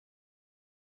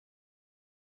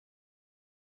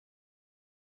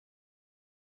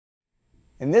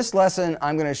In this lesson,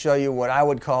 I'm going to show you what I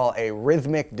would call a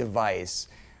rhythmic device.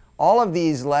 All of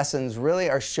these lessons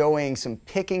really are showing some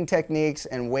picking techniques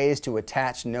and ways to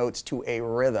attach notes to a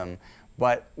rhythm.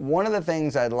 But one of the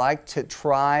things I'd like to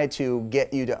try to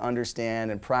get you to understand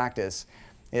and practice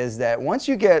is that once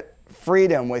you get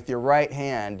freedom with your right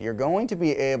hand, you're going to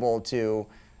be able to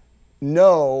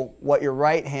know what your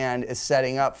right hand is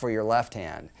setting up for your left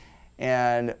hand.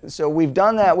 And so we've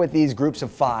done that with these groups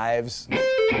of fives,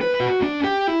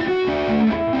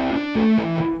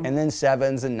 and then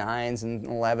sevens and nines and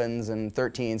 11s and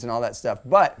 13s and all that stuff.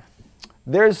 But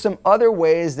there's some other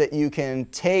ways that you can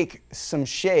take some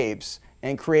shapes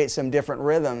and create some different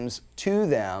rhythms to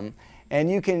them,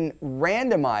 and you can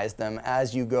randomize them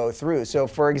as you go through. So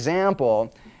for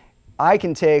example, I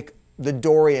can take the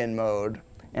Dorian mode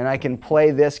and I can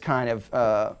play this kind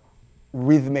of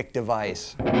rhythmic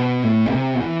device.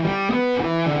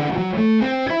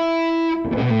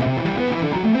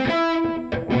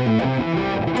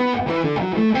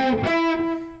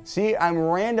 See, I'm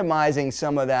randomizing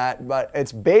some of that, but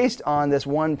it's based on this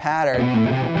one pattern.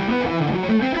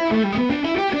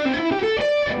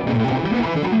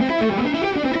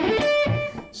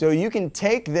 So you can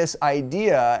take this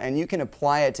idea and you can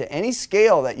apply it to any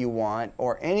scale that you want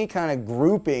or any kind of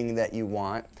grouping that you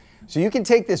want. So you can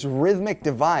take this rhythmic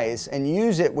device and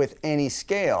use it with any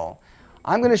scale.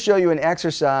 I'm going to show you an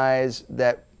exercise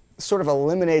that sort of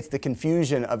eliminates the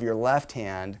confusion of your left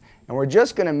hand, and we're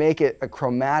just going to make it a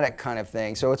chromatic kind of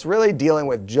thing. So it's really dealing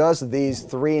with just these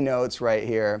three notes right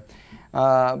here.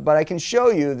 But I can show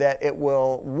you that it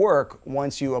will work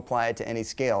once you apply it to any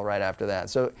scale right after that.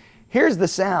 So here's the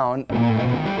sound.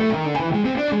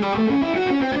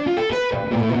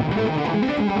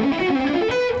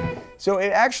 So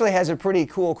it actually has a pretty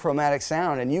cool chromatic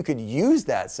sound, and you could use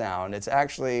that sound. It's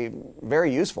actually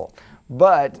very useful.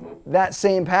 But that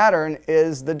same pattern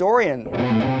is the Dorian.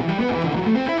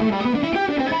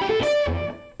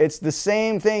 It's the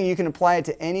same thing. You can apply it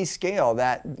to any scale,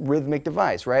 that rhythmic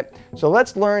device, right? So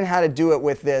let's learn how to do it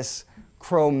with this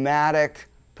chromatic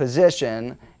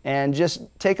position and just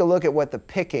take a look at what the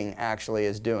picking actually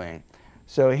is doing.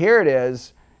 So here it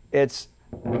is. It's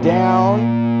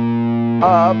down,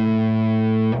 up,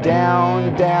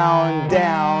 down, down,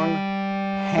 down,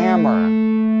 hammer.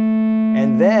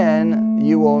 And then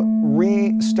you will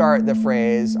restart the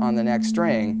phrase on the next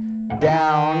string.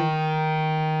 Down,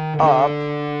 up,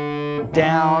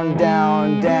 down,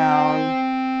 down, down,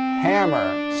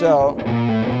 hammer. So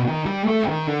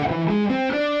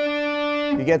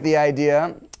you get the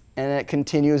idea, and it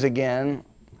continues again.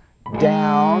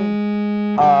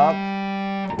 Down, up,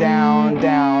 down,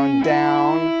 down,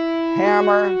 down,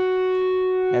 hammer,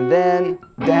 and then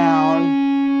down.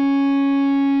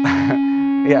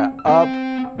 Yeah, up,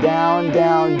 down,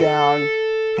 down, down,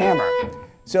 hammer.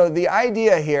 So the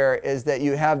idea here is that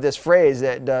you have this phrase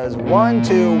that does 1,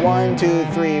 2, 1, 2,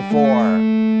 3, 4.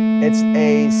 It's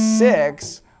a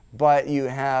 6, but you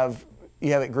have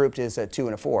it grouped as a 2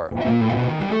 and a 4.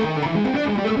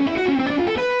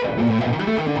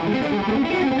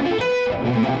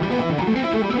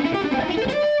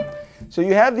 So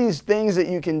you have these things that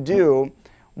you can do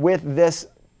with this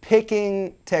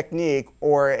picking technique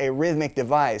or a rhythmic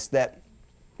device that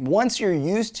once you're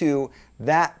used to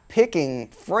that picking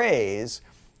phrase,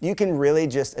 you can really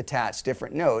just attach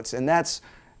different notes. And that's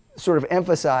sort of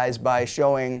emphasized by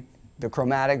showing the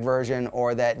chromatic version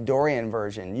or that Dorian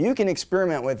version. You can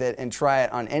experiment with it and try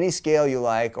it on any scale you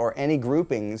like or any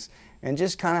groupings and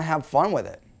just kind of have fun with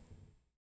it.